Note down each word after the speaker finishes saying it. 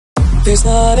There's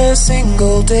not a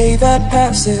single day that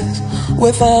passes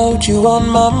without you on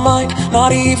my mind.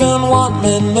 Not even 1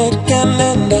 minute can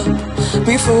end up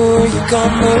before you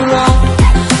come around.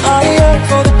 I yearn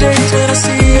for the days when I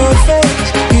see your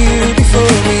face here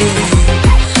before me.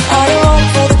 I long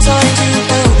for the times you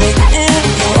held me in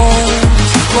your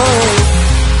arms. Whoa.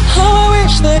 How I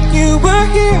wish that you were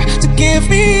here to give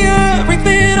me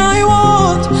everything I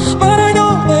want. But I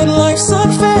know that life's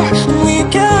unfair and we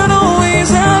can't always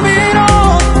have it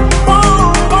all.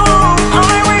 Whoa, whoa,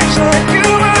 I wish that you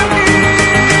were here.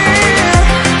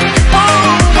 Whoa,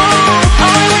 whoa,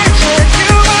 I wish that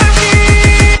you were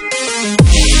here.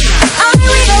 I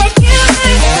wish that you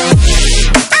were here.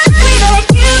 I wish that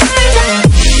you were here.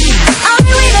 I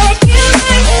wish that you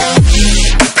were here.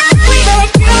 I wish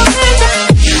that you were here.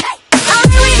 I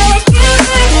wish that you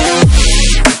were here.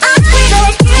 I wish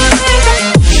that you were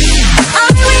here. I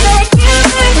wish that you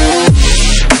were here.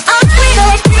 I wish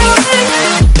that you were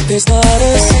here. There's not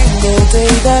a single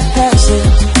day that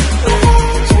passes,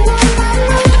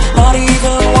 not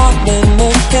even 1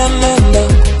 minute can end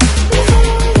up.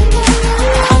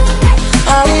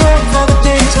 I yearn for the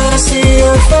days when I see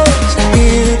your face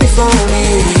here before me.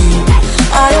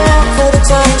 I yearn for the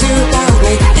times you held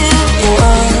me in your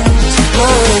arms.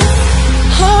 Whoa.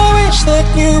 How I wish that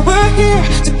you were here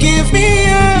to give me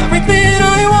everything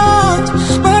I want.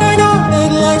 But I know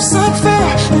that life's unfair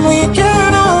and we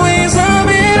can't always have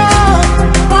it all.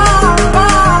 Wow,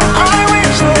 wow, I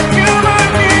wish that you were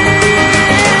here.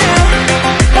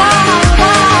 Wow,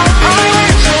 wow, I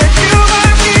wish that you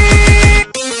were here.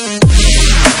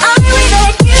 I wish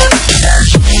that you were here.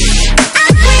 I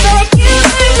wish that you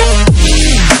were here.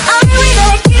 I wish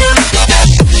that you were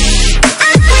here.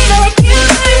 I wish that you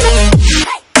were here.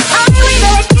 I wish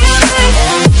that you were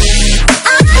here.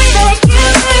 I wish that you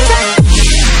were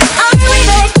here. I wish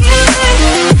that you were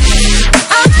here.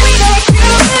 I wish that you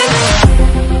were here.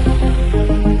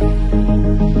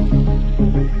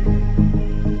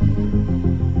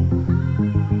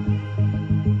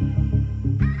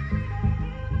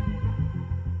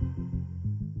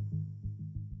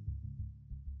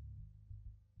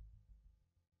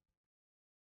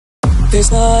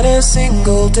 There's not a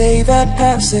single day that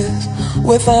passes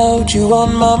without you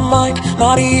on my mind.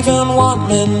 Not even 1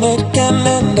 minute can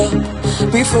end up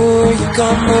before you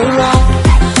come around.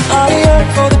 I yearn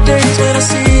for the days when I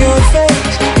see your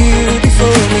face here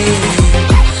before me.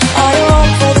 I long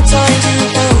for the times you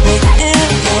held me in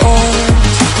your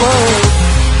arms. Whoa.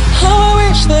 How I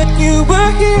wish that you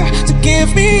were here to give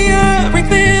me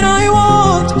everything I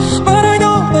want. But I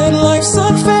know that life's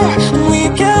unfair and we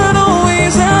can't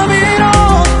always have it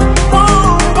all.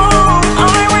 Whoa, whoa,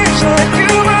 I wish that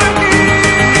you were here.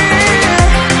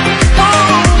 Whoa,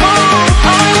 whoa,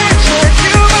 I wish that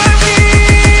you were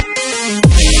here.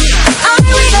 I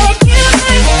wish that you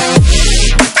were here.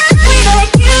 I wish that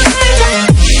you were here.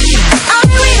 I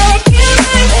wish that you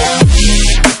were here.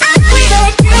 I wish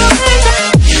that you were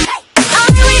here. I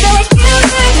wish that you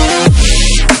were here.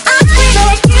 I wish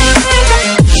that you were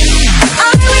here.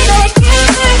 I wish that you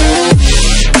were here.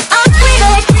 I wish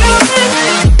that you were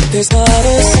here. There's not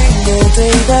a single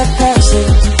day that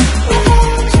passes,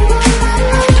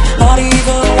 not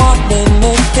even 1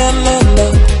 minute can end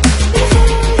up.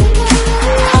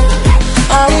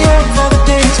 I yearn for the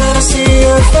days when I see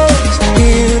your face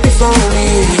here before me.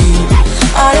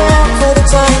 I yearn for the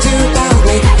times you held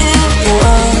me in your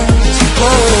arms.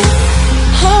 Whoa.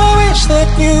 How I wish that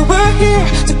you were here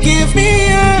to give me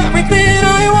everything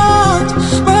I want.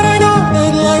 But I know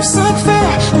that life's unfair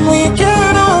and we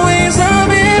can't always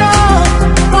have it all.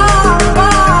 Wow,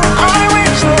 wow, I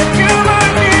wish that you were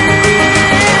here.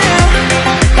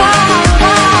 Wow,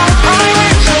 wow, I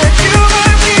wish that you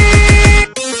were here.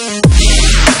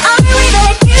 I wish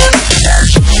that you were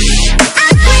here. I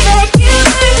wish that you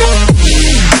were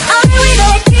here. I wish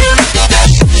that you were here.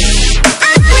 I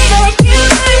wish that you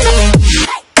were here.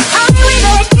 I wish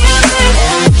that you were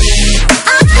here.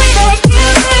 I wish that you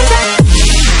were here.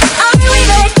 I wish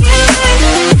that you were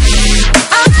here.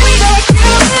 I wish that you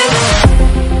were here.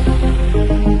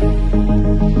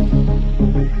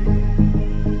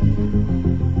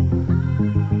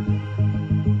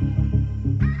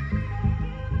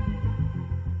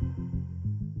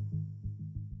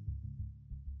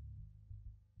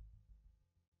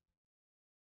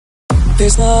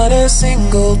 There's not a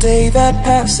single day that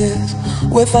passes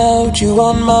without you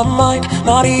on my mind.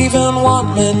 Not even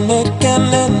 1 minute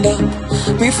can end up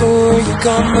before you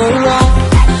come around.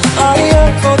 I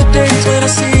yearn for the days when I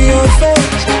see your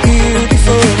face here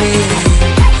before me.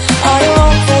 I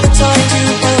long for the times you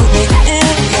held me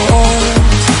in your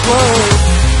arms. Whoa.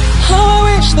 How I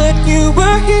wish that you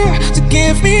were here to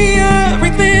give me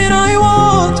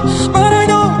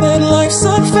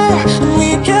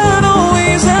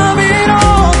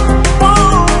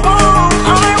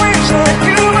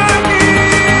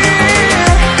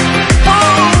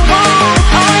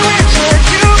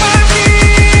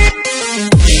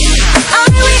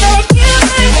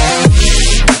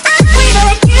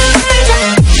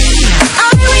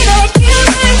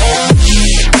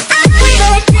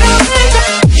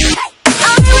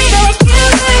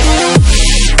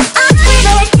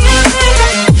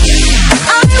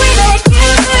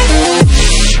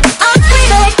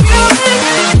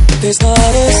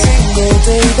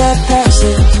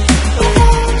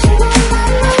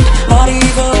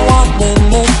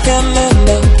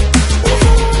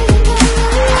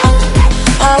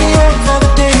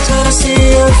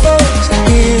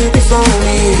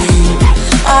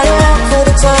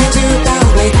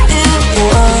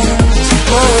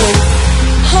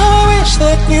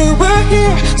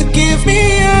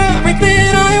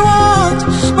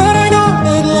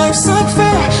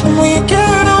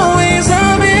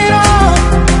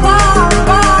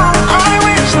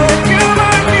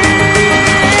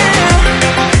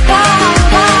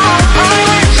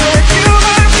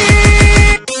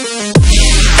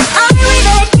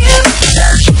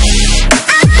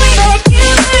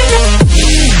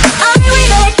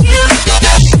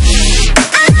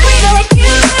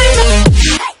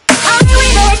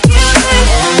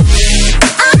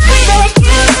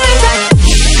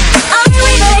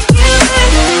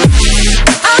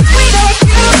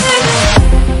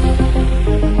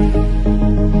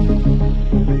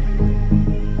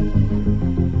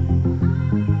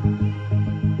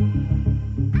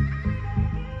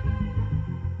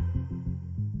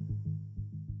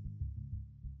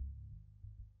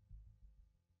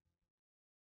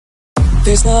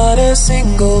There's not a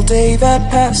single day that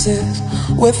passes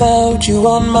without you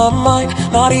on my mind.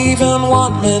 Not even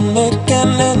 1 minute can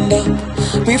end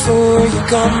up before you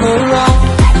come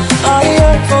around. I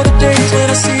yearn for the days when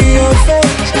I see your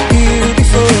face here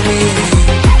before me.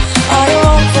 I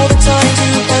long for the time to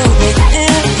hold me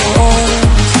in your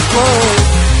arms. Whoa.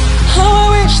 How I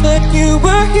wish that you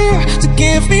were here to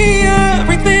give me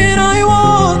everything I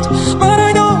want. But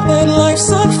I know that life's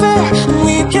unfair and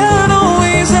we can't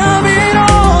always have it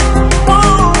all.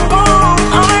 Whoa, whoa,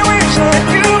 I wish that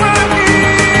you were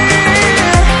here.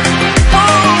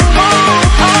 Whoa, whoa,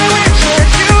 I wish that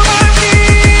you were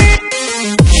here.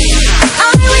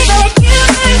 I wish that you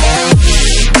were here.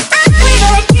 I wish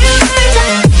that you were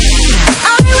here.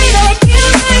 I wish that you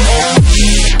were here.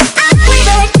 I wish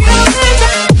that you were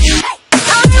here.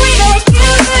 I wish that you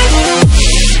were here.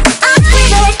 I wish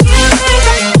that you were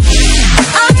here.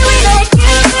 I wish that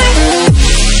you were here.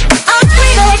 I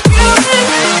wish that you were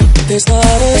here. There's not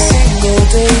a single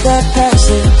day that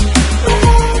passes,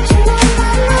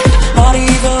 not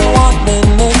even 1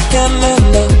 minute can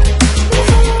end up.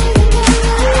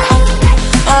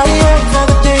 I yearn for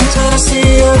the days when I see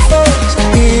your face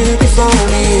here before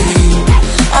me.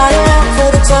 I yearn for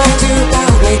the time to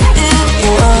hold me in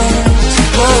your arms.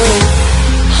 Whoa.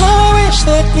 How I wish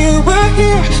that you were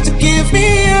here to give me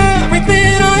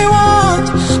everything I want.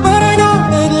 But I know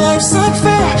that life's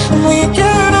unfair and we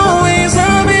can't always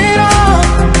have it all.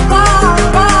 Wow,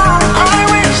 wow, I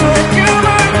wish that you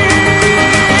were here.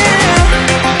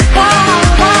 Wow,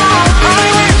 wow, I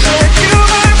wish that you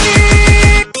were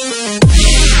here.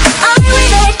 I wish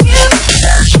that you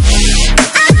were here.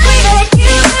 I wish that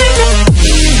you were here.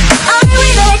 I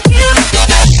wish that you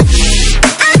were here.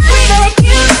 I wish that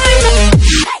you were here.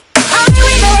 I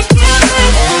wish that you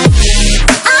were here.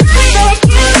 I wish that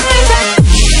you were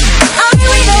here. I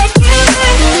wish that you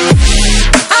were here.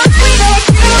 I wish that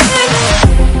you were here.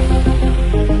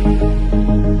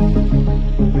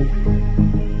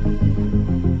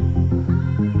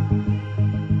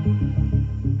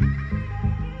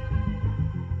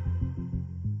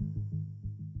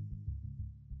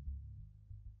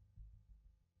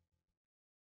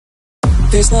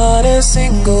 There's not a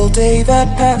single day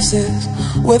that passes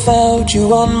without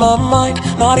you on my mind.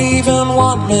 Not even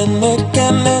 1 minute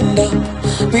can end up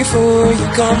before you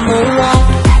come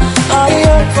around. I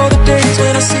yearn for the days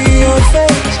when I see your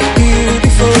face here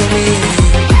before me.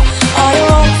 I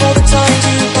long for the time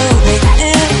to hold me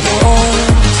in your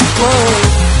arms. Whoa.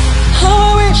 How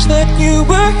I wish that you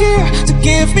were here to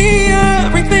give me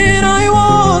everything I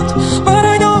want. But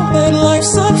I know that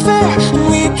life's unfair and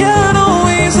we can't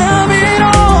always have it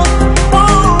all.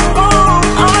 Whoa, whoa,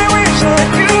 I wish that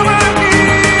you were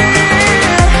here.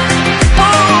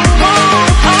 Whoa, whoa,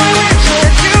 I wish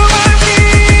that you were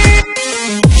here.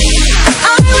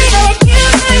 I wish that you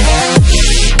were here.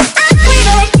 I wish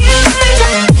that you were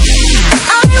here.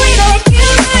 I wish that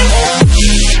you were here.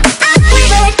 I wish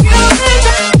that you were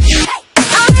here.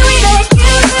 I wish that you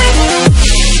were here.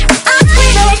 I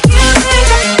wish that you were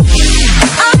here.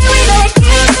 I wish that you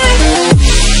were here.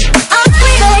 I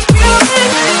wish that you were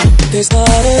here. There's not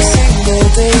a single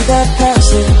day that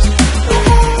passes,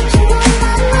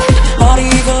 not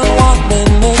even 1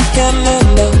 minute can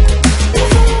end up.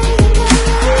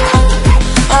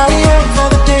 I yearn for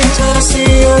the days when I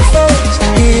see your face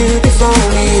here before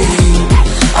me.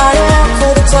 I yearn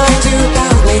for the time to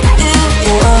hold me in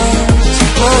your arms.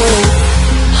 Whoa.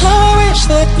 How I wish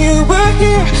that you were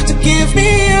here to give me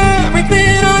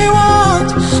everything I want.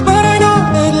 But I know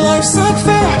that life's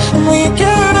unfair and we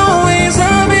can't always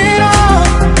have it all.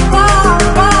 Wow,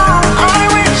 wow, I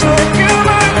wish that you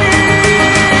were here.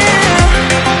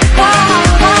 Wow,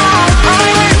 wow, I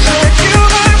wish that you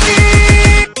were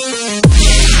here.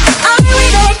 I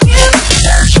wish that you were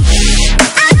here.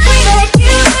 I wish that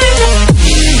you were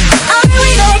here. I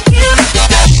wish that you were here.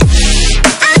 I wish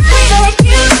that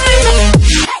you were here.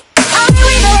 I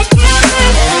wish that you were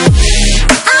here.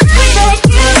 I wish that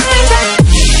you were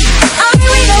here. I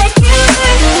wish that you were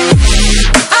here.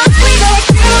 I wish that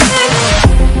you were here.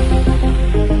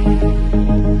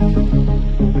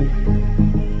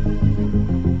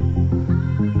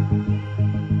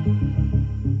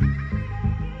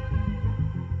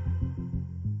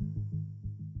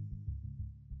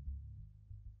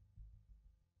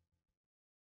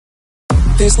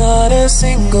 There's not a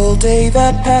single day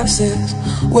that passes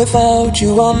without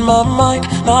you on my mind.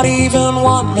 Not even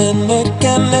 1 minute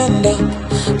can end up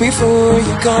before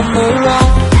you come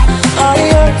around. I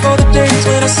yearn for the days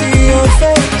when I see your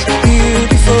face here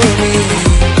before me.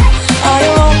 I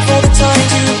long for the time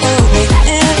to hold me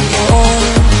in your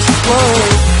arms. Whoa.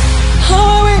 How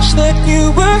I wish that you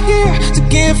were here to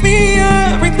give me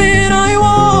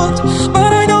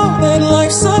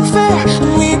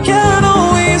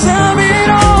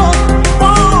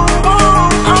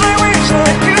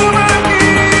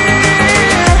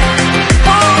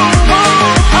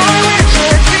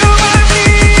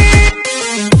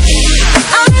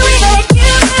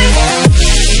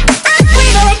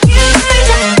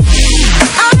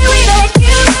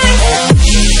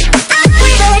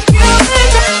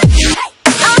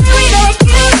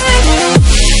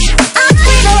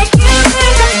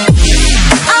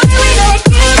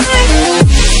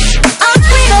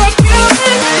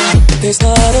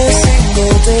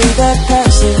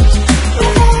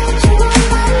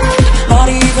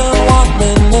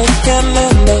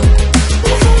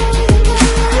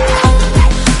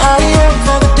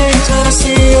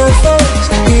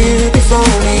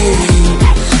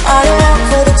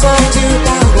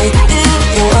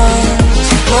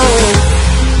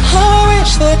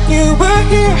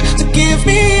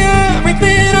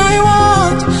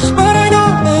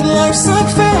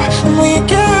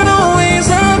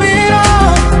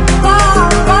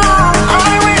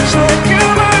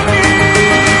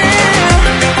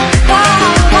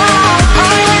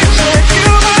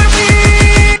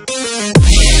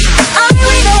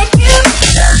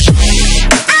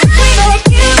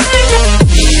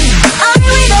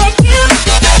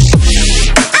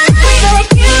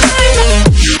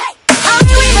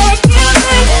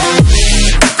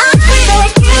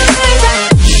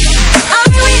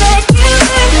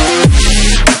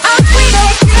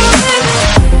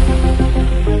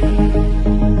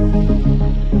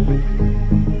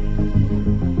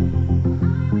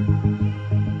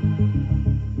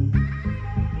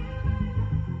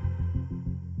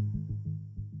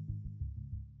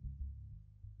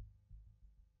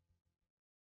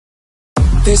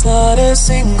There's not a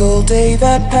single day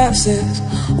that passes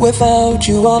without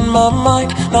you on my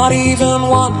mind. Not even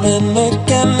 1 minute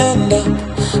can end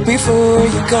up before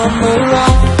you come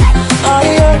around. I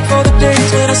yearn for the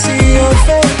days when I see your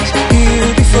face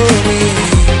here before me.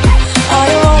 I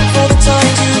long for the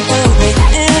times you held me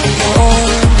in your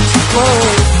arms. Whoa.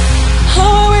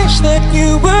 How I wish that you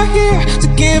were here to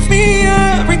give me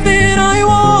everything I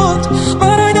want,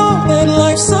 but I know that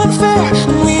life's unfair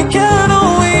and we can't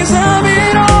always have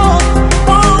it all.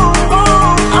 Whoa,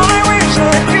 whoa, I wish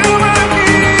that you were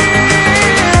here.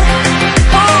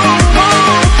 Whoa, whoa,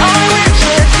 I wish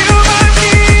that you were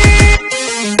here.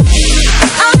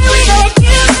 I wish that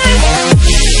you were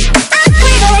here. I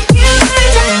wish that you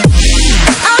were here.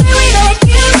 I wish that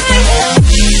you were here.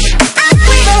 I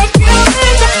wish that you were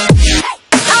here.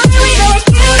 I wish that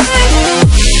you were here.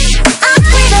 I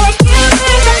wish that you were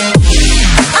here.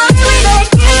 I wish that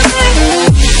you were here.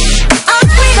 I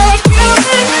wish that you were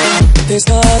here. There's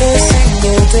not a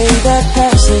single day that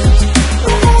passes,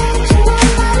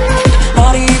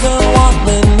 not even 1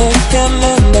 minute can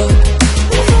end up.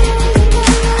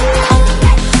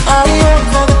 I yearn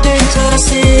for the days when I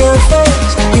see your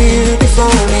face here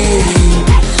before me.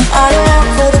 I long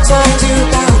for the times you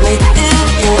held me in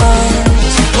your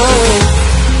arms. Oh,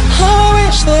 how I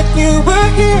wish that you were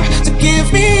here to give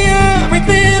me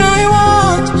everything I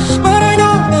want, but I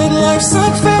know that life's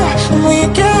unfair and we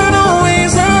can't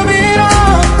always have it all.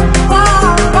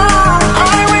 Wow, wow,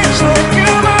 I wish that you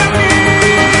were here.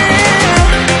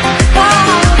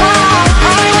 Wow, wow,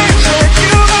 I wish that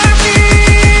you were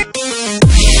here.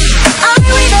 I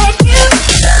wish that you were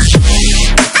here.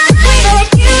 I wish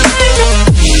that you were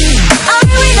here. I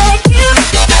wish that you were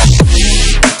here.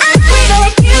 I wish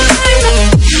that you were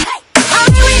here. I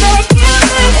wish that you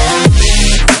were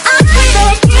here. I wish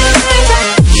that you were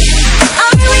here. I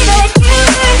wish that you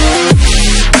were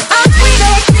here. I wish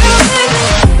that you were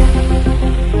here.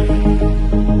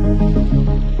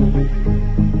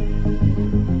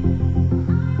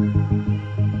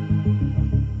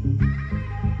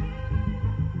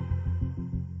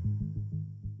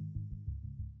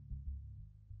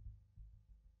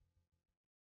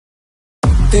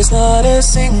 There's not a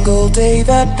single day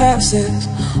that passes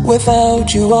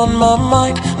without you on my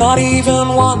mind. Not even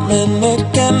 1 minute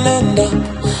can end up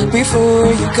before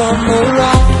you come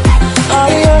around. I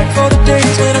yearn for the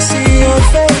days when I see your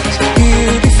face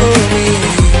here before me.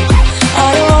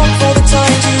 I long for the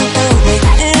times you held me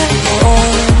in your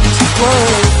arms. Whoa.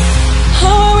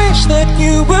 How I wish that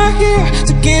you were here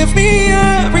to give me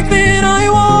everything I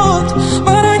want,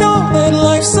 but I know that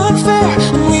life's unfair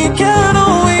and we can't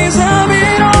always have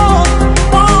it all.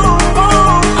 Whoa,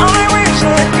 whoa, I wish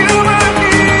that you were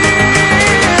here.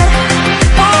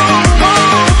 Whoa, whoa,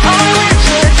 I wish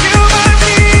that you were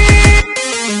here.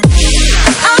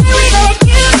 I wish that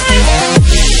you were here.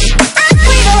 I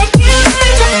wish that you were here.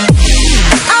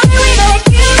 I wish that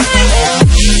you were here.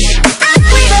 I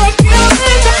wish that you were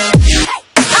here.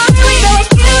 I wish that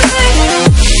you were here.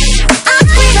 I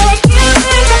wish that you were here.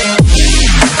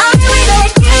 I wish that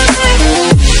you were here.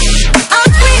 I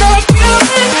wish that you were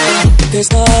here.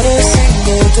 There's not a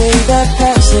single day that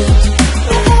passes,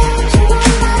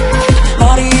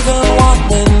 not even 1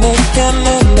 minute can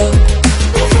end up.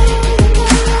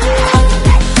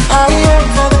 I yearn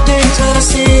for the days when I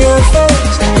see your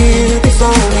face here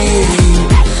before me.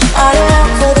 I long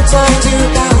for the times you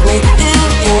held me in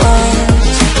your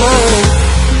arms. Oh,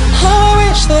 how I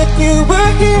wish that you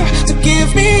were here to give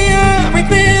me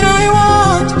everything I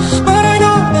want, but I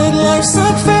know that life's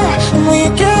unfair and we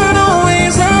can't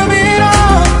always have it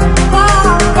all.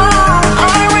 Wow, wow,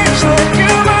 I wish that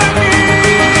you were here.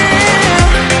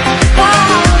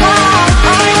 Wow, wow,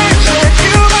 I wish that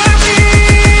you were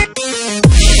here.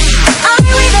 I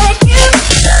wish that you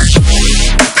were here. I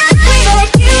wish that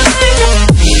you were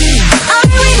here. I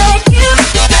wish that you were here.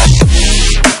 I wish that you were here.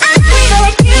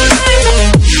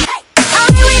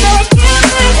 I wish that you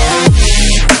were here.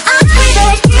 I wish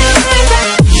that you were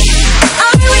here.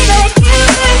 I wish that you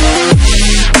were here.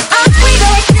 I wish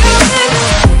that you were here.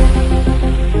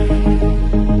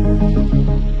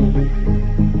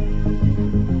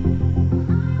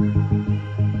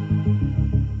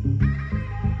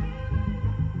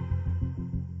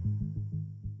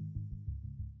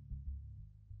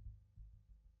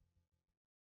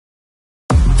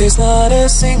 There's not a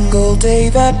single day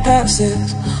that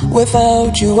passes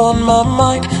without you on my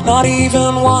mind. Not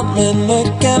even 1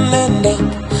 minute can end up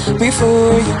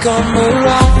before you come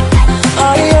around.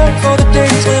 I yearn for the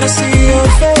days when I see your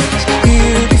face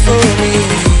here before me.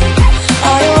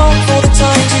 I long for the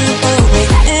times you held me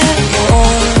in your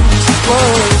arms. Whoa.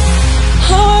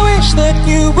 How I wish that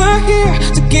you were here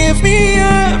to give me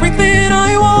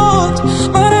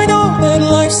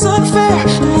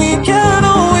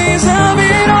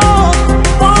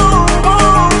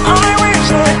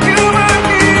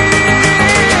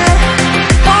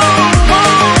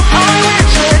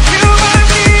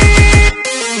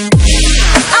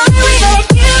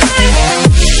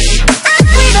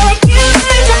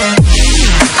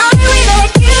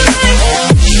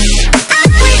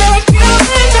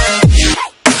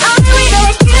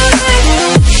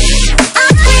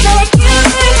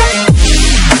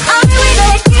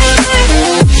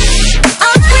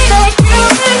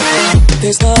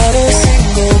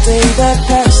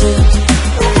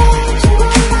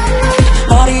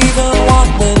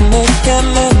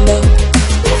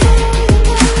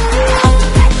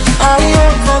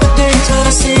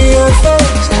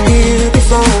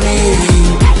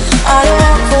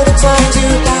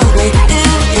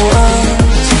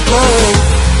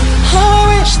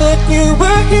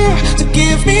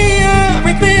give me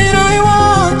everything I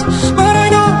want. But I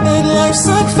know that life's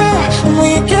unfair and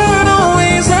we can't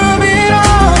always have it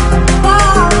all.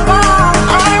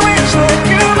 I wish that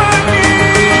you were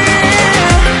here.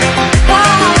 I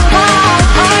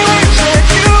wish that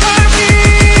you were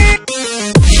here.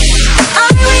 I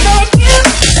wish that you.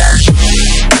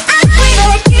 I wish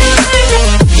that you.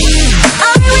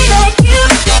 I wish that you.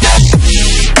 I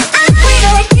wish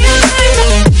that you. I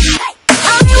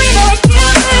wish that you.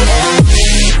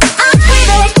 I wish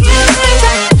that you.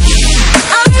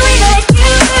 I wish that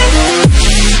you.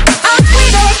 I wish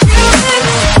that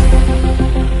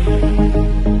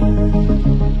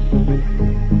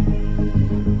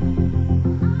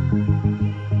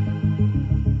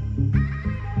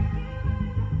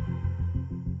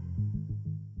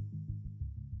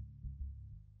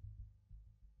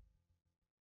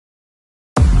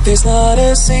There's not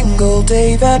a single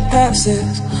day that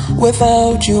passes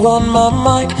without you on my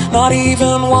mind. Not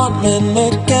even 1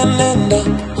 minute can end up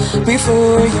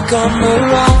before you come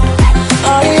around.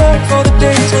 I yearn for the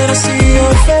days when I see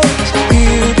your face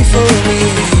here before me.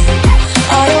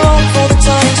 I long for the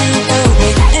times you held me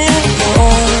in your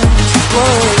arms.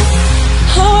 Whoa.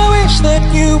 How I wish that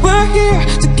you were here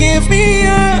to give me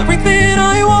everything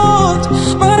I want.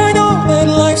 But I know that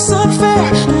life's unfair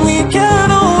and we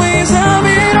can't always have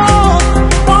it all.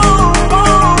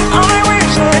 I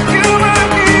wish that you were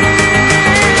here.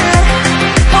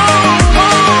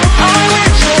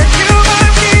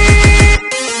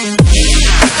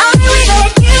 I wish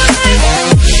that you were here.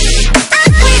 I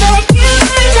wish that you.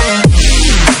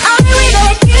 I wish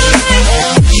that you. I wish that you.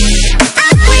 I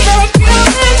wish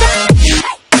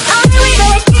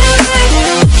that you. I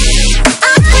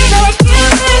wish that you.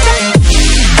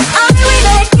 I wish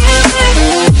that you.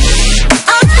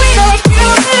 I wish that you.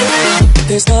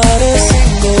 There's not a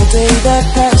single day that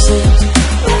passes,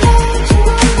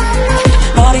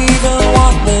 not even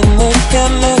 1 minute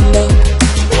can end up.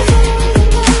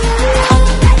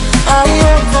 I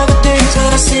yearn for the days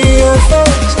when I see your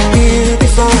face here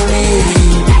before me.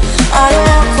 I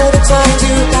long for the times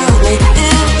you held me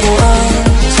in your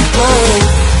arms. Oh,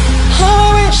 how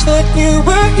I wish that you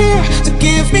were here to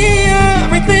give me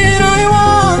everything I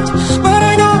want. But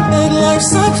I know that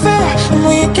life's unfair and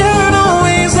we can't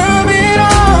always have it all.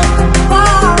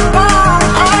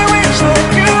 I wish that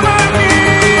you were here.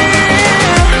 I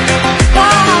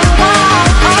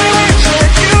wish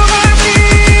that you were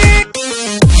here.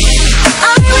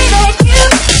 I wish that you.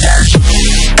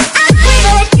 I wish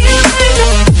that you.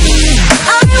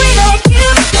 I wish that you.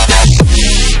 I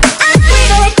wish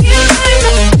that you.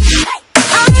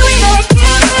 I wish that you.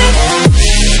 I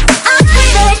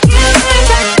wish that you.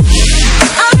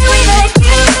 I wish that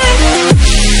you.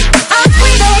 I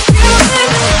wish that you.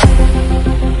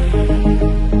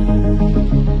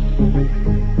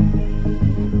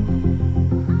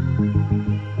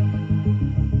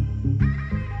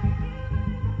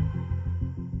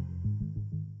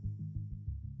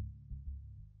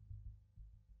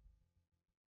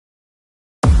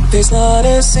 There's not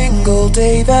a single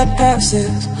day that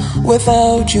passes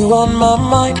without you on my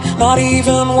mind. Not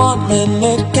even 1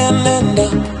 minute can end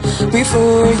up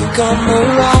before you come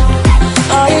around.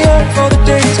 I yearn for the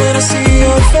days when I see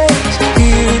your face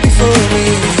here before me.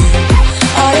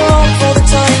 I long for the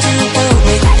times you held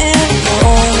me in your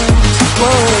arms.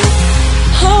 Whoa.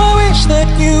 How I wish that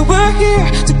you were here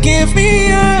to give me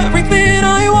everything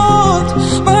I want.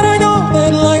 But I know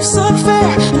that life's unfair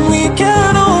and we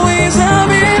can't always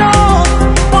have it all.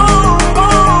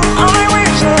 I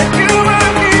wish that you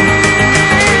were here.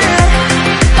 I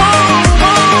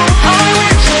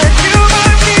wish that you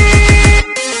were here.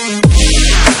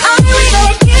 I wish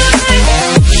that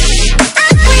you.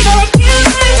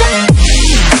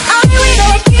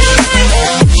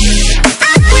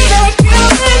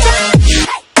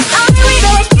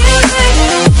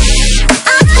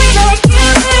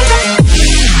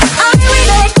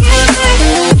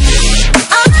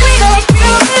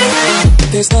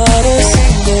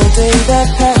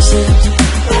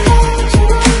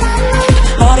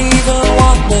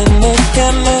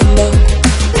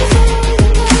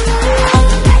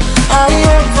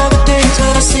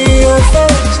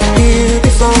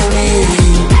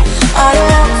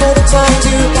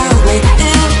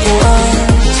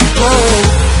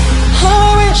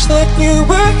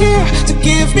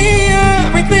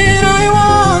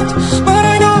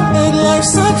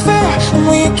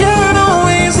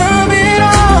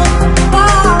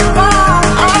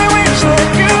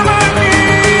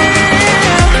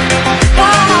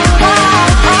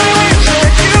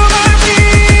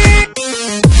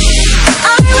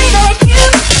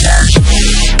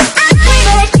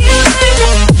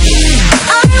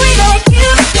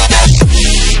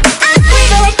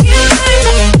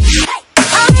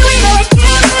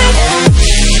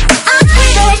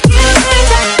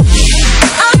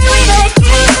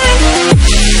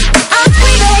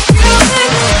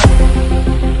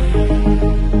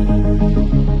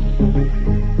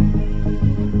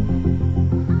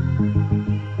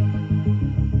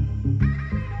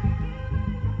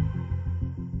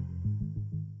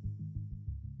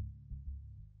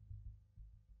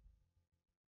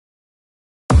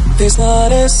 There's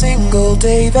not a single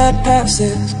day that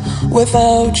passes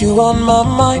without you on my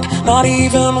mind. Not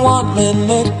even 1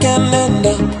 minute can end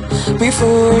up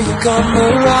before you come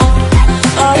around.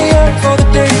 I yearn for the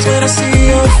days when I see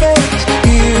your face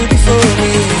here before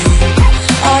me.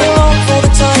 I long for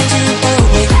the times you held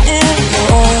me in your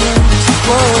arms.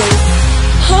 Whoa.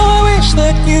 How I wish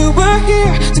that you were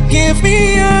here to give me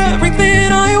everything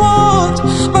I want,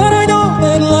 but I know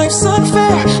that life's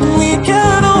unfair and we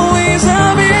can't always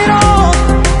have it all.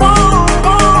 Oh,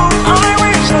 oh, I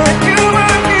wish that you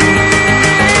were here.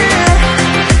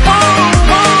 Oh,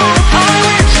 oh, I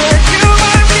wish that you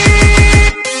were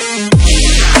here.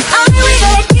 I wish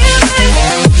that you were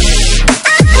here.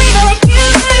 I wish that you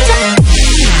were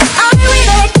here. I wish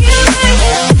that you were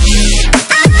here.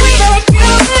 I wish that you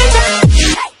were here.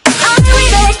 I wish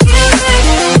that you were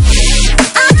here.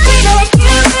 I wish that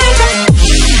you were here.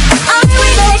 I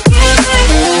wish that you were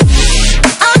here.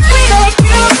 I wish that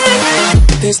you were here.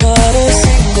 There's not a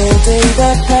single day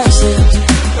that passes,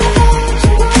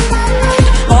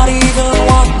 not even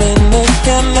 1 minute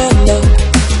can end up.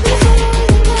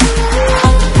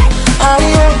 I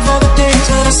yearn for the days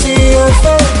when I see your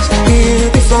face here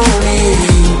before me.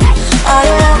 I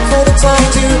long for the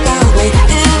times you held me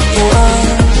in your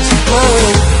arms. Whoa.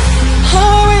 How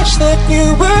I wish that you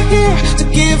were here to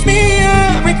give me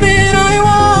everything I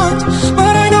want,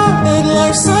 but I know that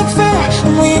life's unfair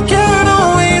and we can't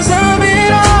always have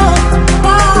it all.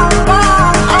 Oh,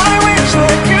 oh, I wish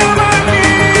that you were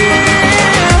here.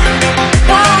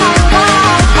 Oh, oh,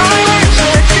 I wish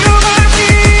that you were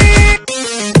here.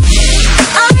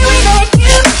 I wish that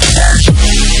you were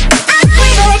here. I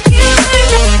wish that you were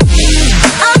here.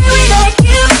 I wish that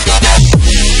you were here. I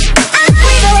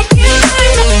wish that you were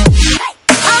here.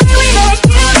 I wish that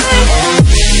you were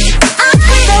here. I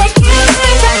wish that you were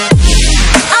here.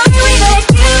 I wish that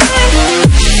you were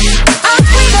here. I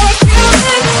wish that you were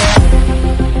here.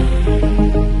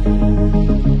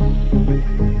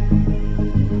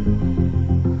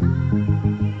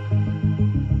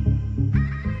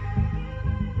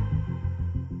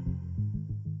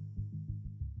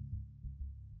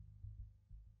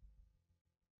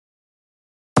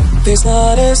 There's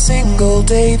not a single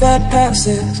day that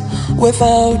passes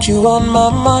without you on my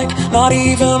mind. Not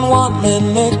even 1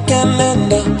 minute can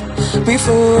end up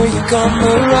before you come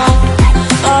around.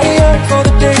 I yearn for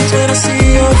the days when I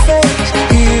see your face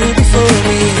here before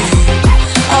me.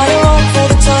 I long for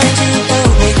the times you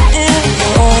held me in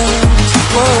your arms.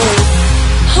 Whoa.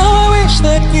 How I wish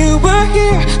that you were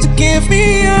here to give me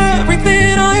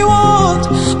everything I want,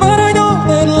 but I know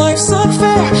that life's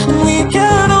unfair and we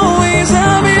can't always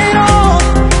have it all.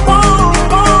 Oh,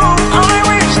 oh, I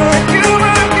wish that you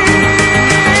were here.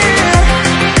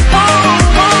 Oh,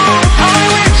 oh, I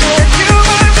wish that you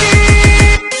were here.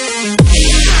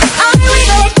 I wish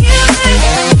that you were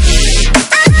here.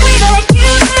 I wish that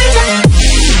you were here.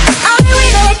 I wish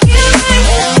that you were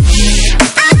here. I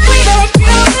wish that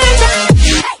you were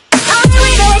here. I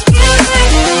wish that you were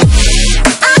here.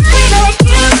 I wish that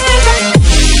you were here.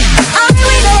 I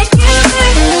wish that you were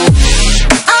here.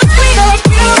 I wish that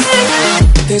you were here.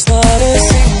 There's not a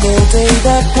single day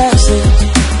that passes,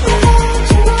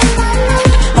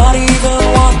 not even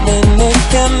 1 minute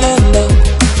can end up.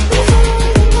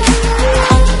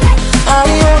 I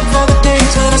yearn for the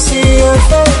days when I see your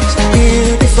face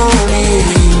here before me.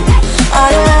 I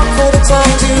long for the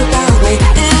times you held me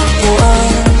in your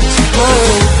arms. Whoa.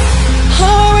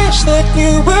 How I wish that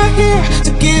you were here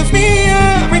to give me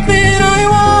everything I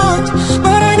want,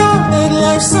 but I know that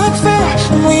life's unfair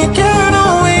and we can't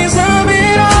always have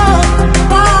it all.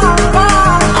 Oh, oh,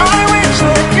 I wish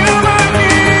that you were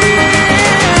here.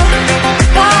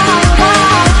 Oh, oh,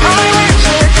 I wish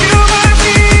that you were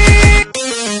here.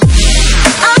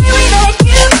 I wish that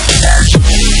you were here.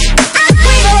 I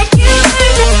wish that you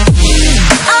were here.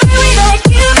 I wish that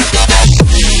you were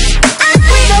here. I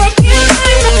wish that you were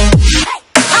here.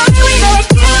 I wish that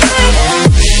you were here.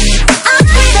 I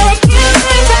wish that you were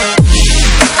here.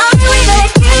 I wish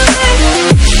that you were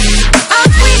here. I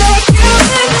wish that you were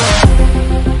here.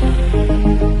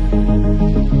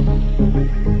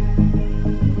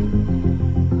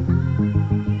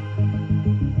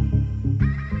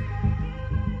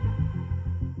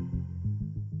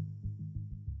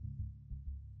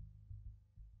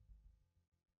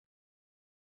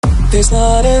 There's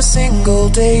not a single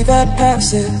day that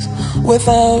passes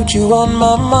without you on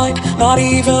my mind. Not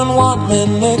even 1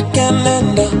 minute can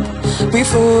end up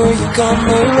before you come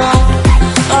around.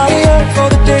 I yearn for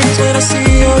the days when I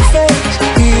see your face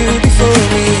here before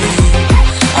me.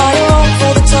 I long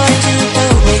for the times you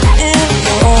held me in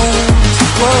your arms.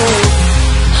 Whoa.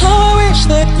 How I wish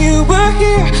that you were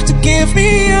here to give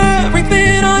me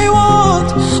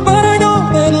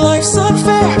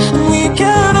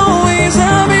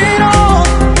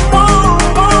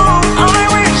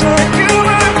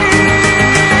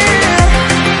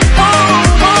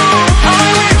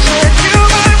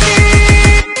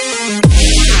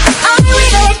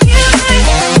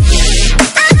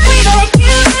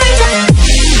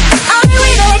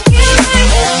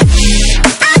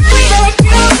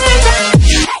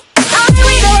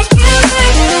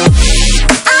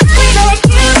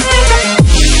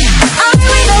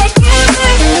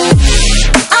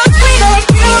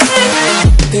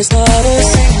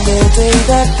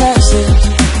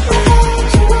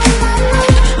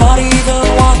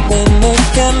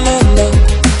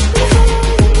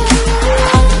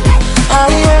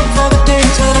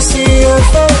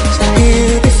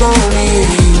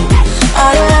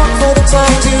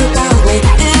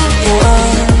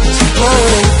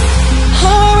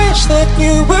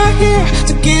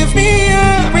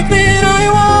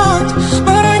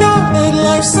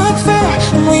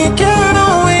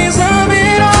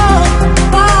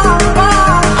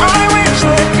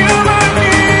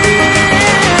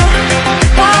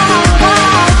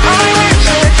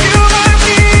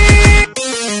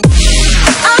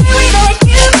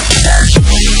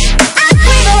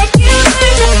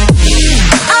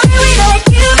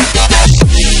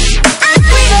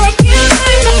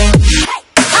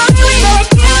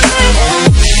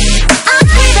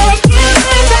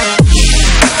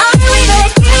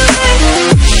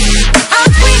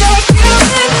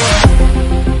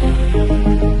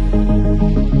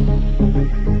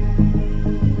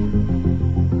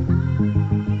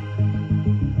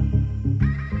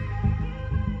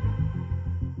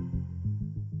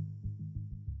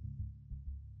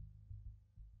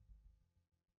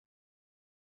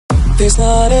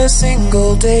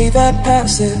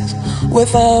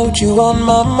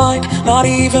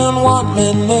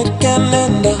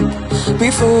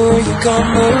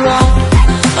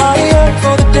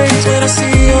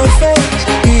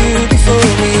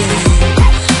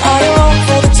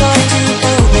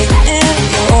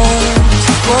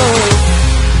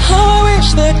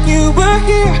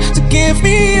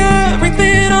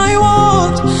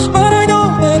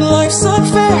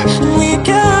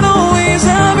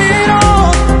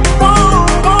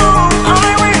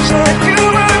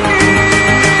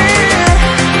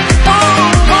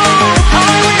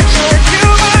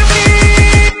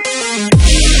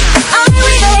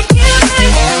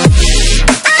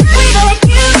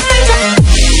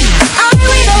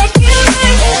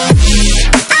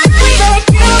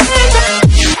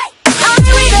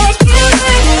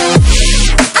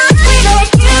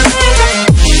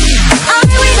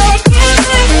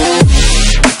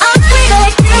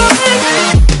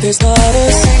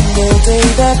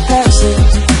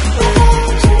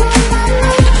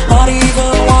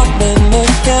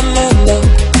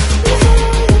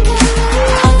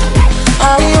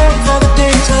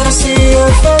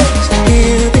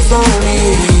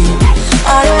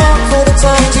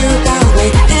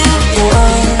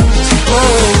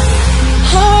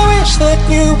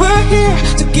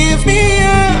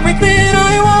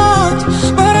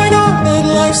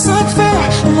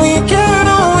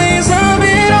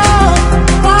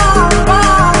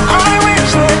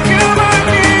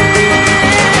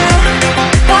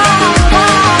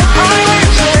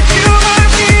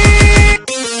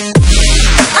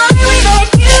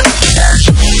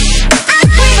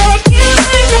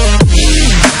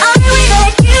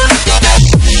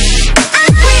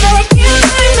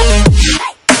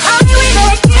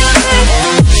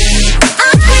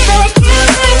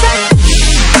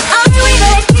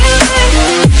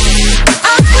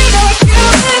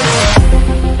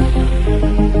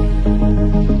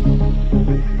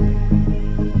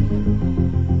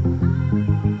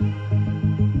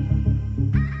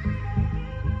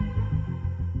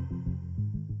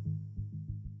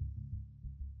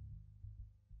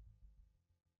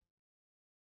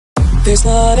There's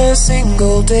not a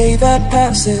single day that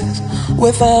passes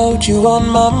without you on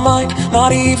my mind.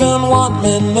 Not even 1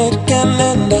 minute can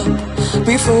end up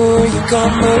before you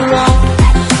come around.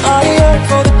 I yearn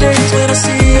for the days when I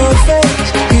see your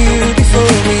face here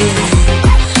before me.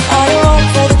 I long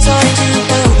for the times you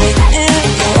held me in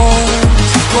your arms.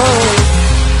 Whoa.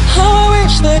 How I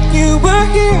wish that you were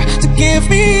here to give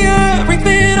me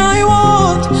everything I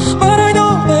want. But I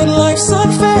know that life's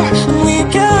unfair and we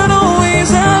can't always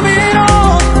have it.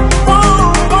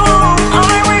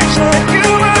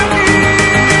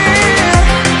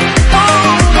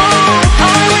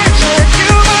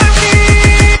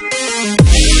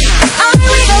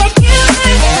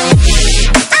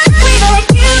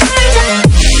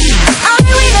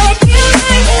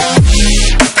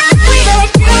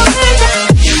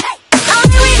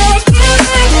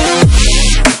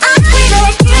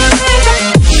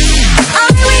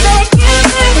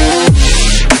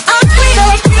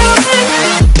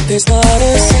 There's not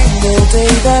a single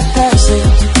day that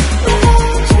passes,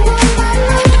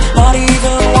 not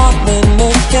even 1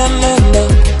 minute can end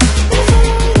up.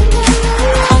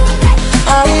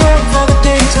 I yearn for the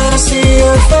days when I see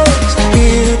your face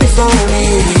here before me.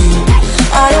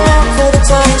 I long for the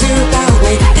times you held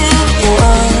me in your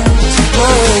arms.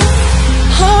 Whoa.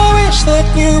 How I wish that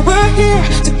you were here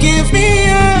to give me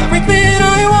everything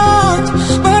I want.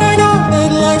 But I know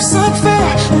that life's unfair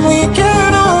and we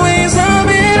can't always have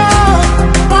it.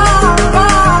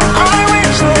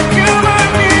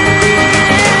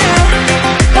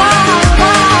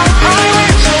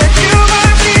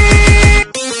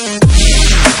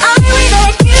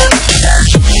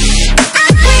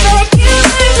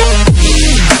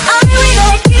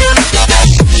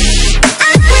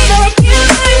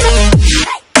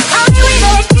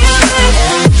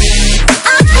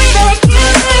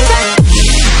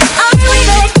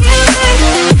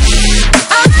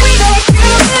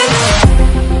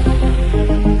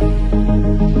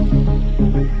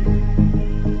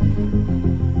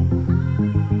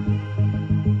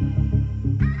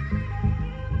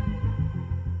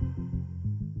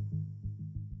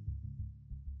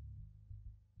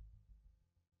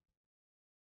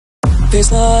 There's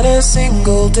not a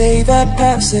single day that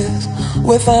passes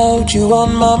without you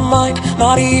on my mind.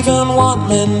 Not even 1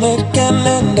 minute can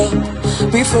end up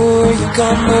before you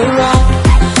come around.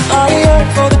 I yearn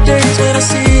for the days when I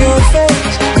see your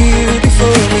face here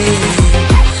before me.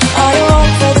 I long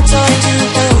for the times you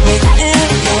held me in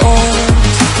your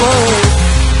arms. Whoa.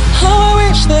 How I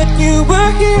wish that you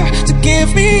were here to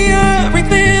give me everything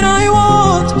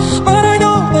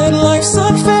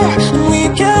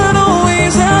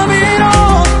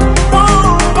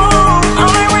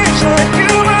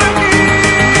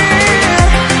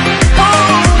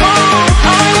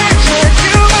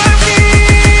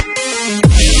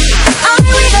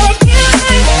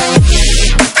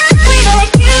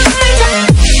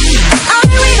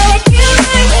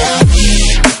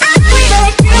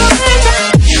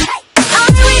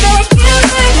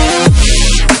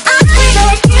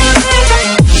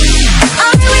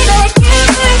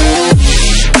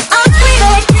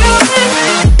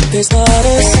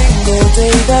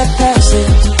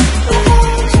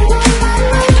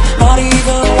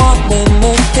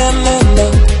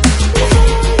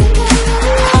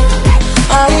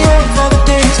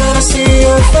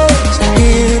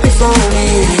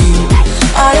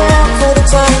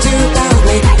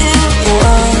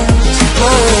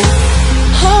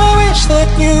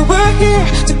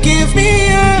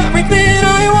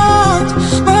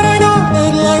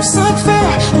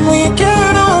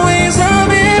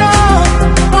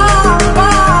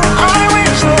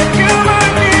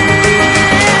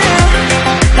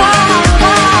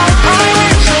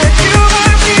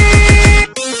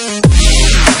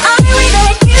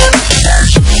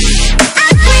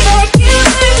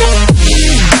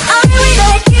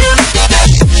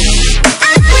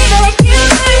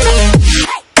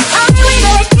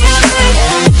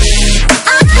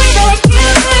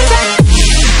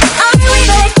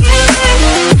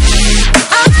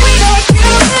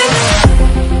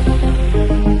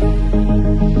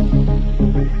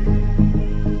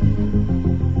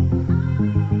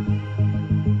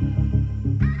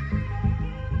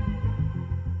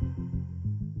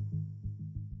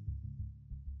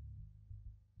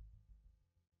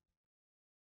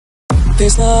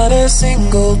There's not a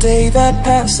single day that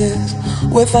passes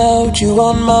without you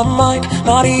on my mind.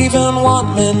 Not even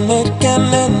 1 minute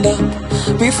can end up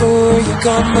before you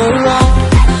come around.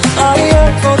 I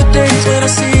yearn for the days when I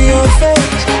see your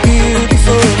face here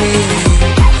before me.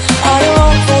 I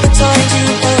long for the times you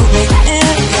held me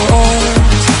in your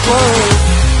arms. Whoa.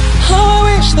 How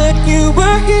I wish that you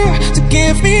were here to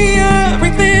give me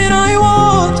everything I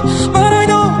want, but I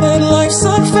know that life's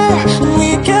unfair and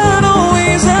we can't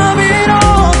always have it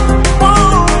all.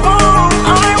 Whoa, whoa,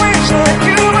 I wish that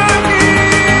you were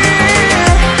here.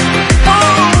 Whoa,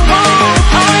 whoa,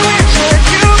 I wish that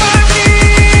you were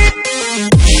here.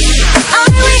 I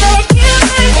wish that you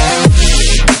were here.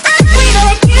 I wish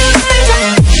that you were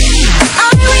here.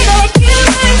 I wish that you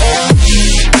were here.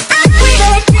 I wish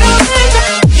that you were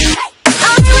here.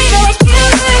 I wish that you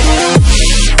were here.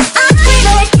 I wish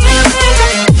that you were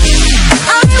here.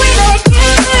 I wish that you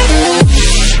were here.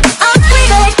 I wish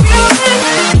that you were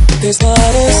here. There's not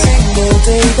a single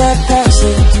day that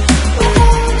passes,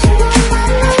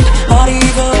 not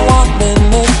even 1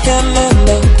 minute can end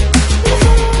up.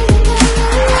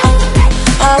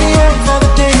 I yearn for the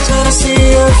days when I see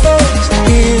your face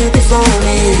here before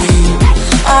me.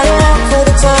 I long for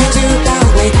the times you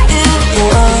held me in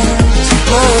your arms.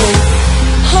 Whoa.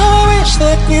 How I wish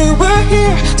that you were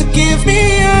here to give me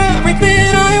everything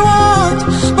I want,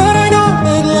 but I know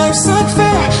that life's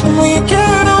unfair and we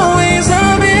can't always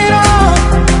have it all.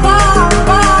 Wow,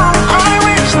 wow, I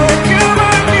wish that you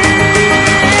were here.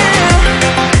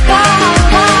 Wow,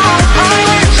 wow, I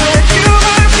wish that you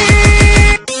were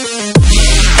here.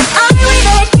 I wish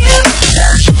that you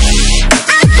were here.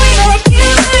 I wish that you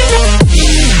were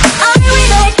here. I wish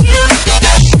that you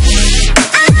were here. I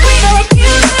wish that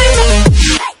you were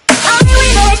here. I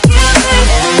wish that you were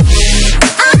here.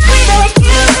 I wish that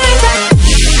you were here.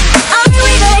 I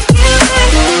wish that you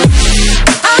were here.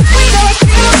 I wish that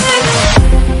you were here.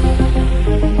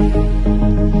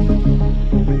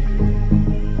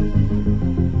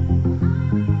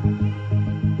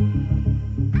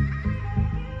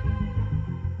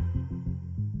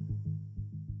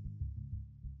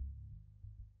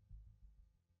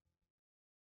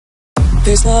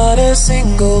 There's not a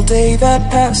single day that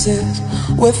passes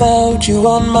without you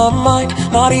on my mind.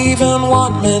 Not even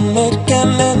 1 minute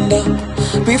can end up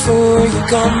before you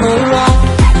come around.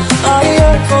 I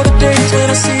yearn for the days when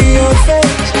I see your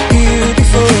face here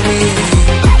before me.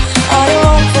 I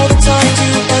long for the times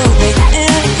you held me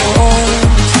in your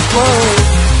arms. Whoa.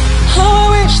 How I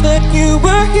wish that you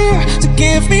were here to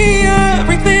give me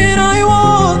everything I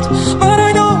want, but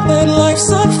I know that life's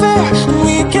unfair and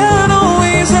we can't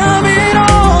always have it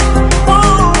all.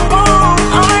 Whoa, whoa,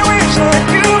 I wish that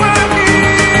you were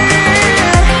here.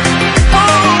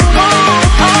 Whoa, whoa,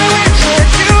 I wish that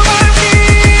you were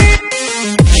here.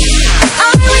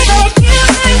 I wish that you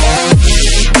were here.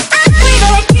 I wish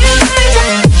that you were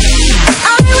here.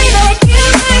 I wish that you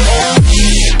were here.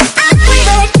 I wish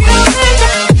that you were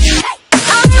here.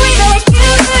 I wish that you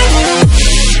were here.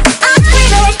 I wish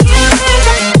that you were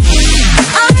here.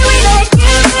 I wish that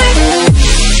you were here.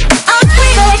 I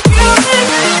wish that you were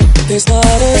here. There's not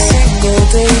a single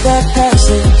day that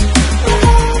passes,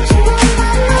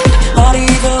 not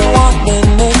even 1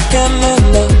 minute can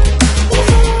end up.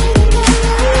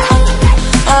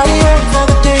 I yearn for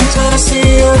the days when I see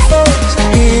your face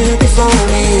here before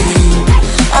me.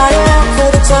 I long for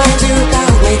the times you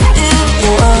held me in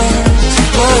your arms.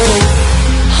 Whoa.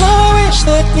 How I wish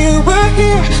that you were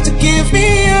here to give me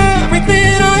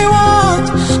everything I want,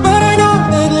 but I know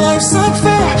that life's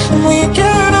unfair and we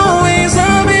can't always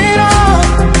have it all.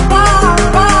 Wow,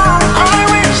 wow, I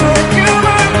wish that you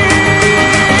were here.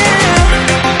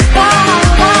 Wow,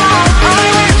 wow, I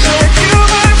wish that you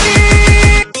were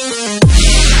here.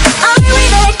 I wish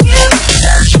that you were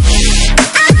here.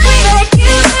 I wish that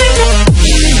you were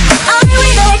here. I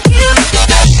wish that you were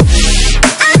here.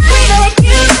 I wish that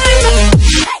you were here.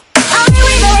 I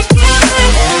wish that you were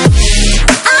here.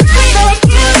 I wish that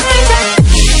you were here.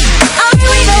 I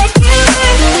wish that you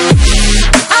were here.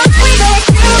 I wish that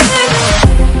you were here.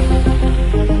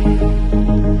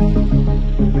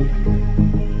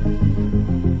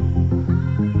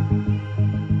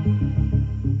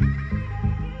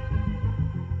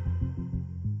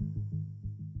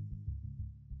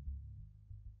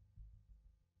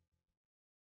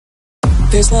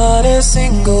 There's not a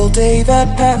single day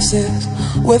that passes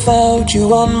without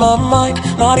you on my mind.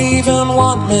 Not even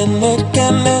 1 minute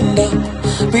can end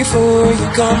up before you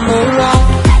come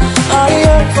around. I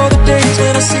yearn for the days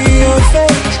when I see your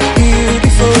face here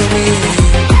before me.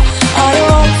 I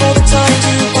long for the times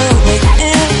you held me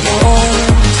in your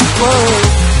arms. Whoa.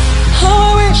 How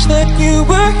I wish that you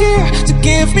were here to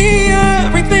give me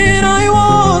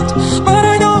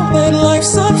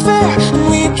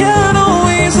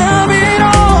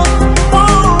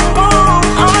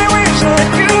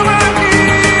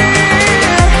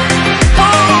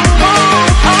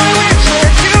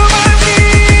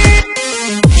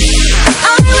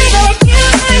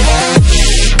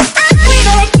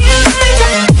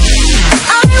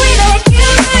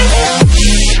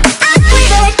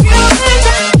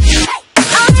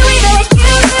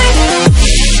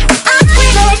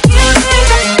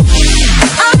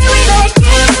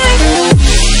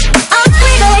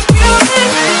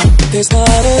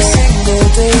not a single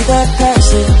day that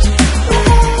passes,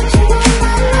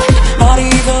 not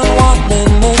even 1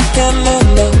 minute can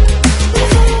end up.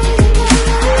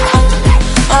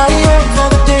 I yearn for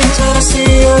the days when I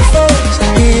see your face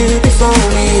here before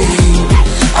me.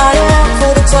 I long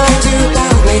for the time to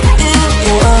lie in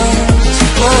your arms.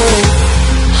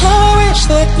 I wish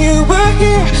that you were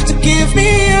here to give me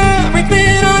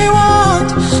everything I want,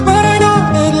 but I know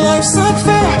that life's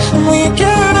unfair and we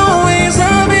can't always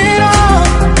have it all.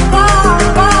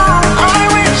 I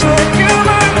wish that you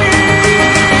were here.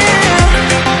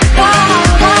 I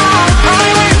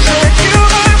wish that you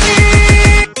were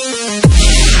here.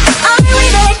 I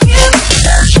wish that you.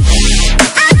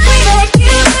 I wish that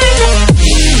you.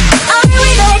 I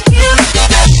wish that you.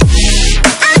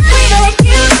 I wish that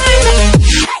you. I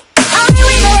wish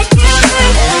that you.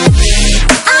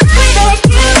 I wish that you. I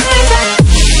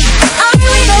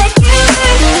wish that you.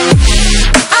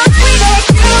 I wish that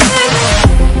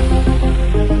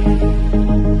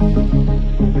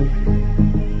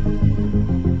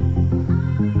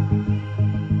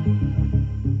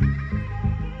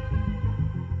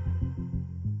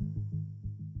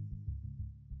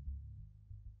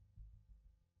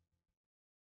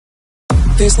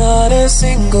There's not a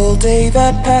single day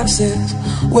that passes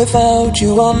without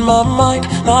you on my mind.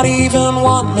 Not even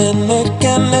 1 minute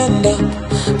can end up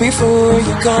before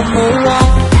you come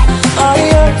around. I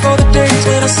yearn for the days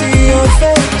when I see your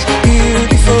face here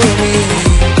before me.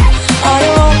 I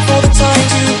long for the time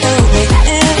to hold me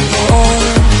in your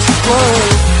arms. Whoa.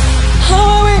 I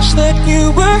wish that you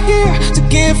were here to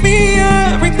give me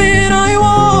everything I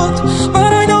want,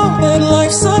 but I know that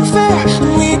life's unfair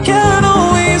and we can't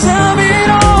always have it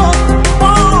all.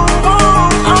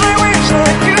 I wish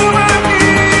that you were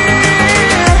here.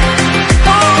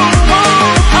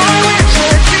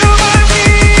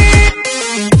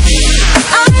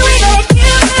 I wish that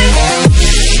you were here.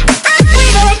 I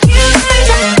wish that you. I wish that you.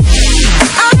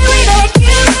 I wish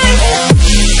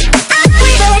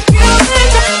that you. I wish that you. I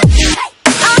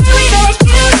wish that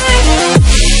you.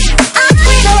 I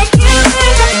wish that you.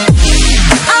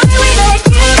 I wish that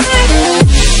you.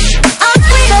 I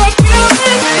wish that you.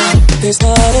 There's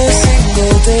not a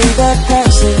single day that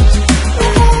passes,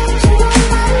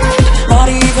 not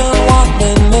even 1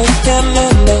 minute can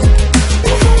end up.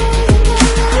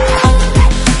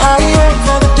 I yearn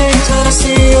for the days when I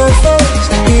see your face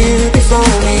here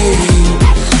before me.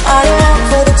 I long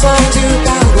for the time to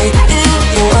lie in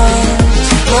your arms.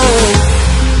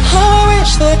 I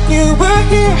wish that you were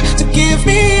here to give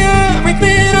me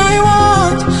everything I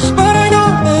want, but I know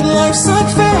that life's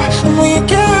unfair and we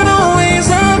can't always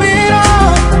have it all.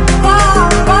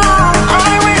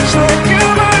 I wish that you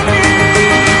were here.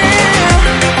 I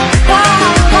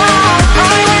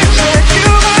wish that you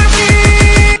were here.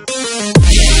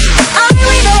 I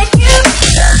wish that you.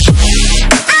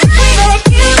 I wish that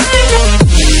you.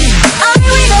 I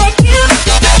wish that you. I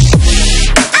wish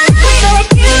that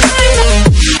you.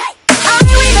 I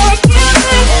wish that you.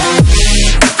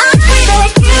 I wish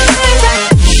that you.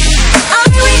 I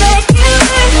wish that you.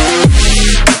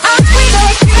 I wish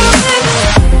that you.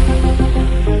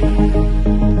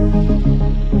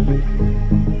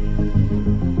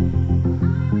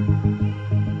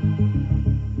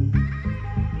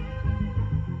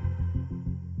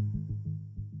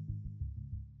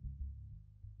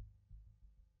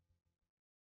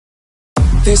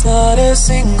 There's not a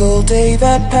single day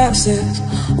that passes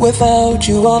without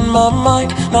you on my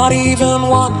mind. Not even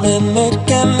 1 minute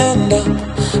can end up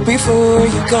before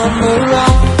you come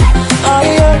around. I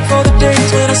yearn for the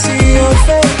days when I see your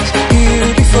face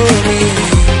here before me.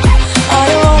 I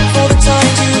long for the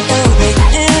time to hold me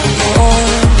in your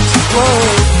arms. Whoa.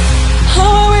 I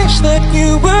wish that you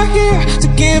were here to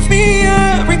give me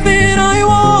everything I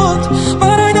want,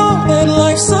 but I know that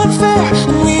life's unfair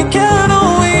and we can't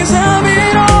always have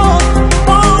it all.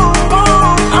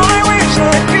 I wish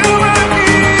that you were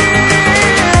here.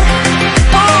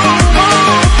 I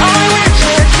wish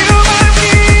that you were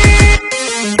here.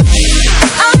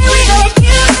 I wish that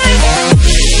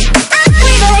you.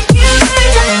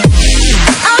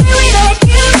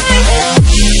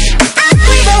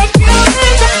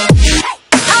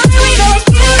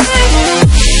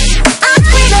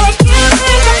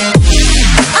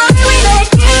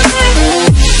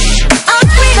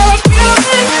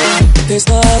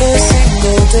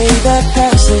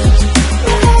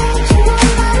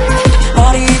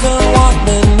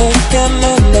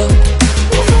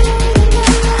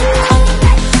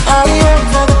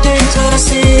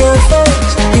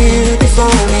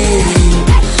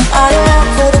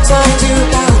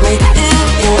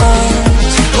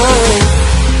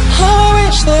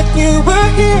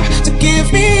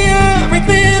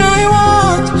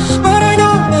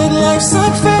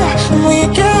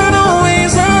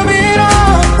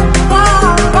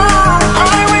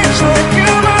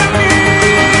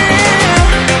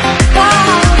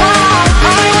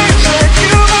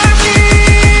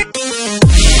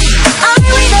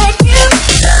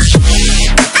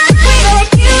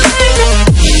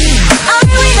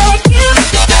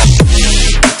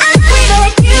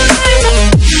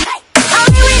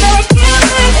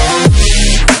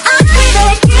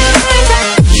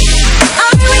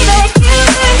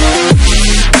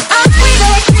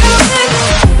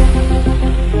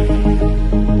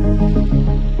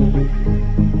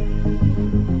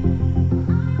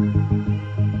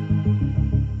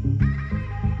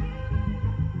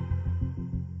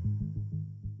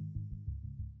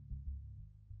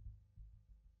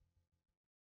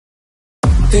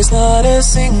 There's not a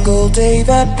single day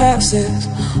that passes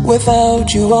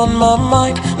without you on my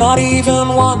mind. Not even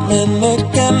 1 minute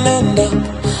can end up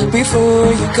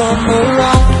before you come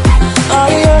around. I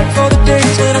yearn for the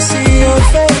days when I see your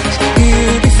face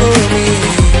here before me.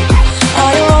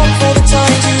 I long for the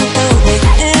times you held me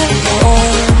in your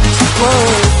arms. Whoa.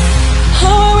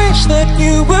 How I wish that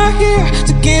you were here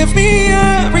to give me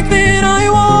everything I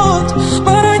want,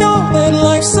 but I know that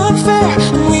life's unfair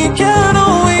and we can't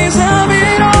always have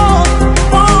it all.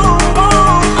 Whoa, whoa,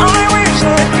 I wish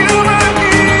that you were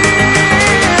here.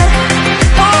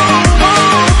 Whoa, whoa,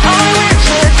 I wish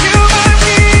that you were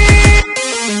here.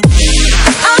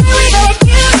 I wish that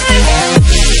you were here.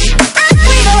 I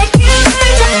wish that you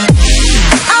were here.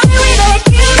 I wish that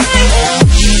you were here.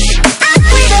 I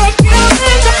wish that you were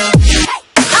here.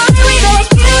 I wish that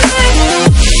you were here.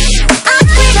 I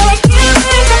wish that you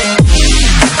were here.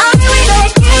 I wish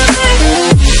that you were here.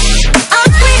 I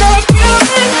wish that you were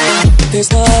here.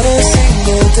 There's not a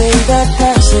single day that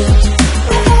passes,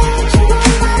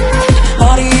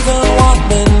 not even 1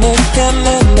 minute can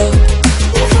end up.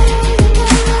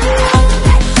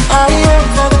 I yearn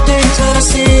for the days when I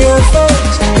see your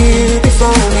face here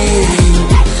before me.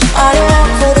 I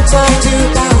long for the times you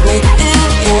held me in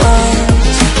your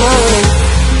arms. Whoa.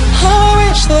 How I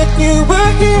wish that you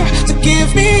were here to give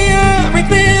me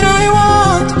everything I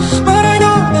want, but I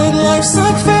know that life's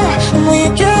unfair and we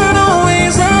can't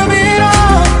always have it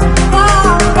all.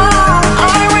 Wow, wow,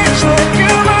 I wish that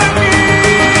you were here.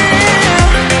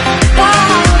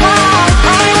 Wow, wow,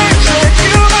 I wish that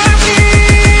you were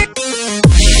here.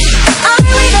 I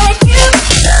wish that you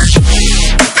were here.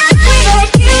 I wish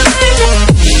that you were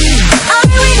here. I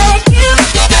wish that you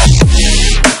were here.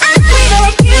 I wish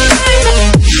that you were here.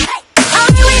 I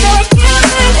wish that you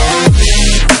were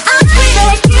here. I wish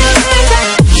that you were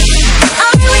here.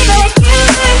 I wish that you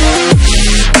were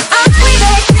here. I wish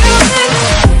that you were here.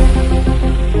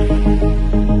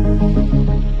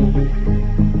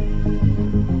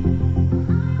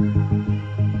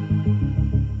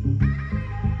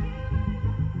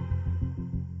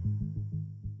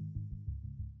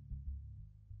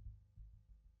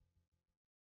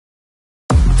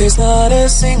 There's not a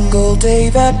single day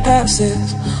that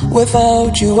passes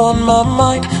without you on my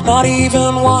mind. Not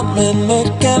even 1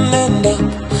 minute can end up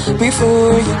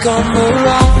before you come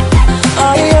around.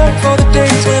 I yearn for the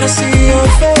days when I see your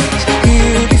face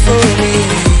here before me.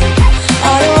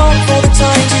 I long for the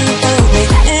times you held me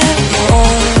in your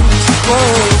arms. Whoa.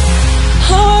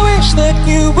 How I wish that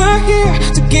you were here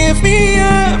to give me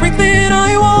everything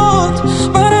I want,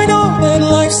 but I know that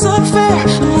life's unfair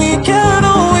and we can't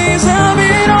always have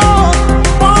it all.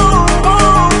 Whoa,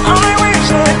 whoa, I wish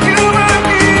that you were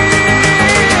here.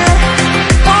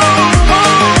 Whoa,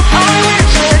 whoa, I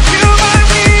wish that you were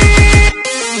here.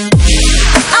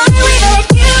 I wish that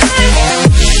you were here.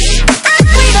 I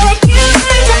wish that you were here.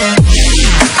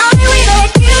 I wish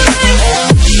that you were here.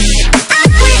 I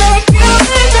wish that you were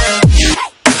here.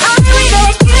 I wish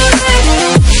that you were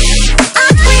here. I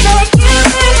wish that you were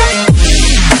here.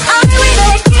 I wish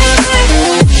that you were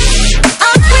here.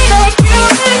 I wish that you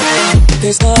were here.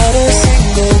 There's not a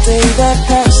single day that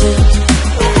passes,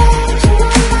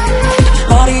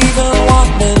 not even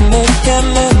 1 minute can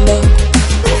end up.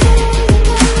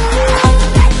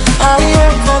 I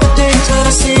yearn for the days when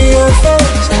I see your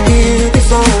face here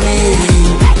before me.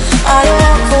 I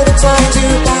long for the times you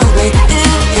held me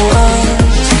in your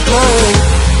arms. Whoa.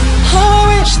 How I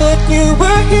wish that you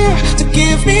were here to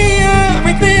give me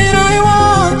everything I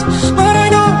want, but I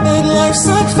know that life's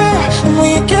unfair and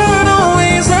we can't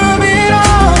always have it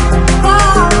all.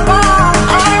 Wow, wow,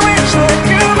 I wish that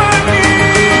you were here.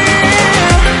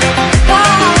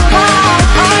 Wow, wow,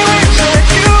 I wish that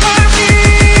you were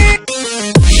here.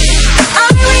 I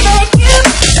wish that you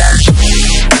were here.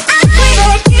 I wish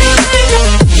that you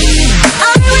were here.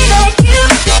 I wish that you were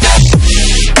here. I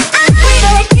wish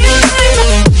that you were here.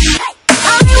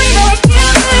 I wish that you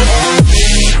were here.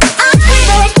 I wish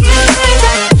that you were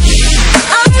here.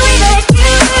 I wish that you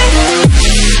were here.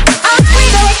 I wish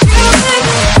that you were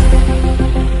here.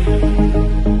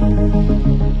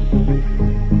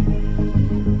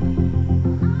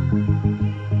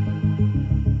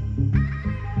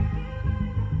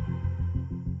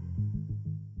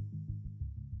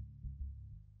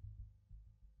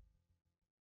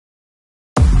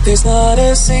 There's not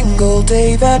a single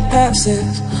day that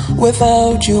passes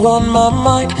without you on my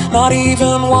mind. Not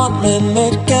even 1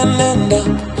 minute can end up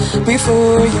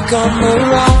before you come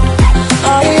around.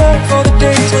 I yearn for the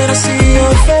days when I see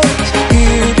your face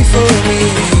here before me.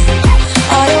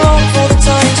 I long for the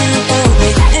times you held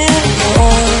me in your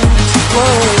arms. Whoa.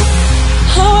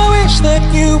 How I wish that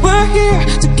you were here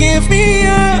to give me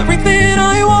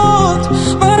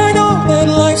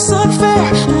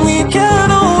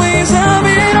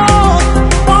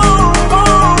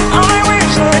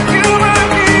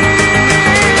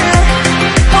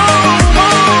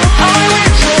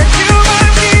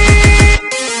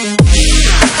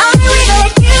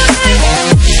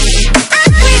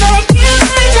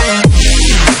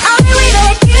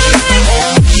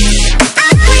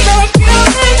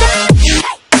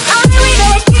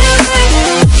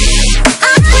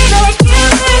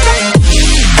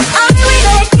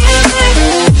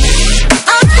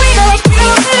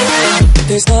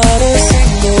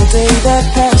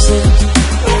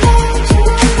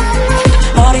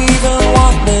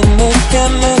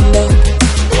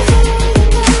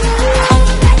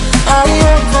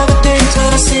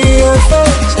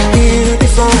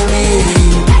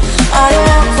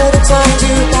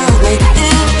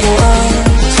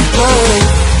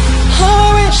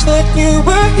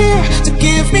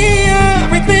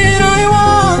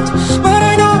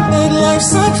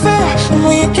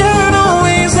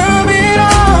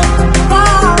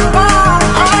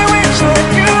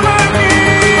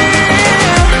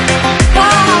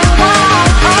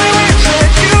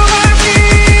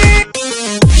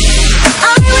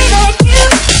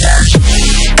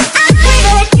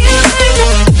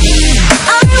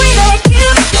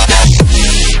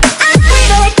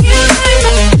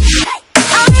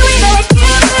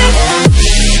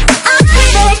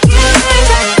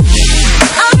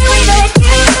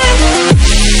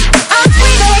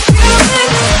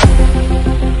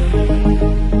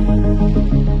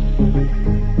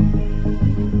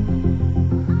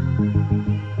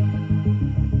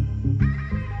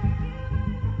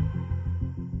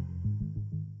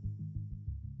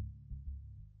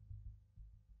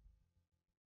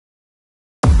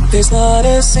There's not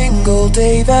a single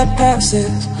day that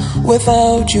passes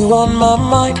without you on my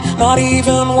mind. Not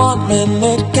even 1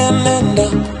 minute can end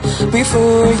up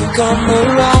before you come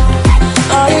around.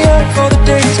 I yearn for the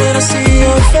days when I see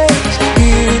your face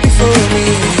here before me.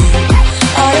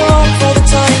 I long for the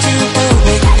times you held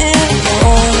me in your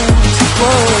arms.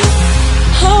 Whoa.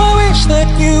 How I wish that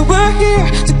you were here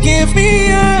to give me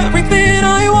everything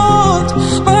I want.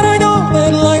 But I know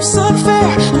that life's unfair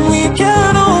and we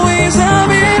can't always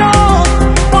have it all.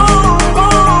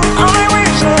 I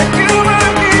wish that you were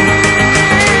here.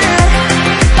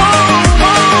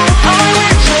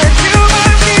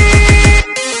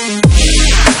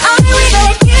 I wish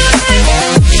that you were here.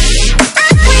 I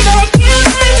wish that you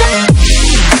were here.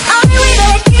 I wish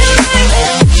that you were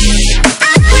here. I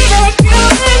wish that you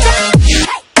were here.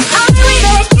 I wish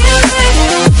that you were here. I wish that you were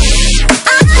here.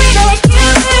 I wish that you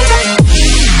were here.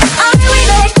 I wish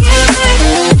that you were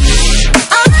here.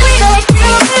 I wish that you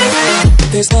were here.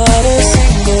 There's not a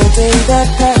single day that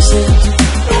passes,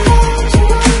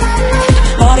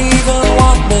 not even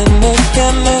 1 minute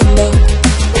can end up.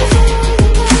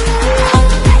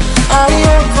 I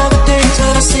yearn for the days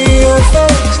when I see your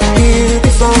face here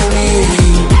before me.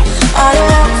 I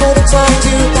long for the times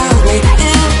you held me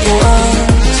in your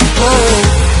arms. Oh,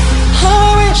 I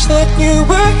wish that you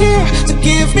were here to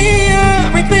give me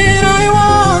everything I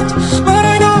want. But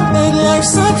I know that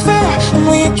life's unfair and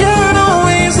we can't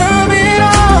always have it all.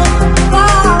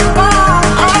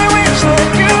 I wish that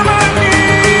you were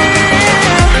here. I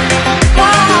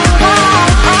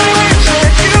wish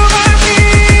that you were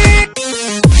here.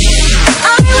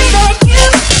 I wish that you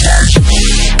were here.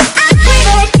 I wish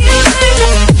that you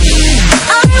were here.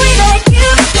 I wish that you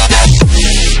were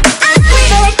here. I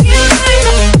wish that you were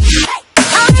here.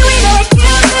 I wish that you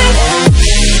were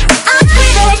here. I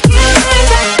wish that you were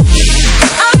here.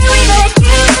 I wish that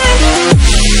you were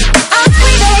here. I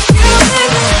wish that you were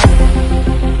here.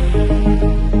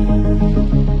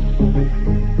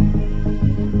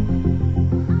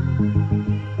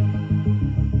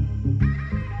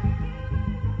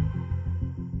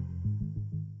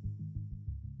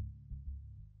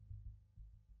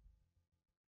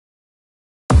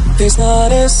 There's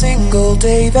not a single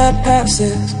day that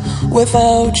passes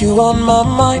without you on my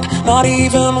mind. Not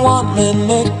even 1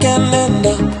 minute can end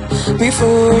up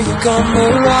before you come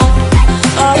around.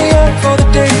 I yearn for the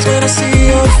days when I see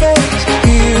your face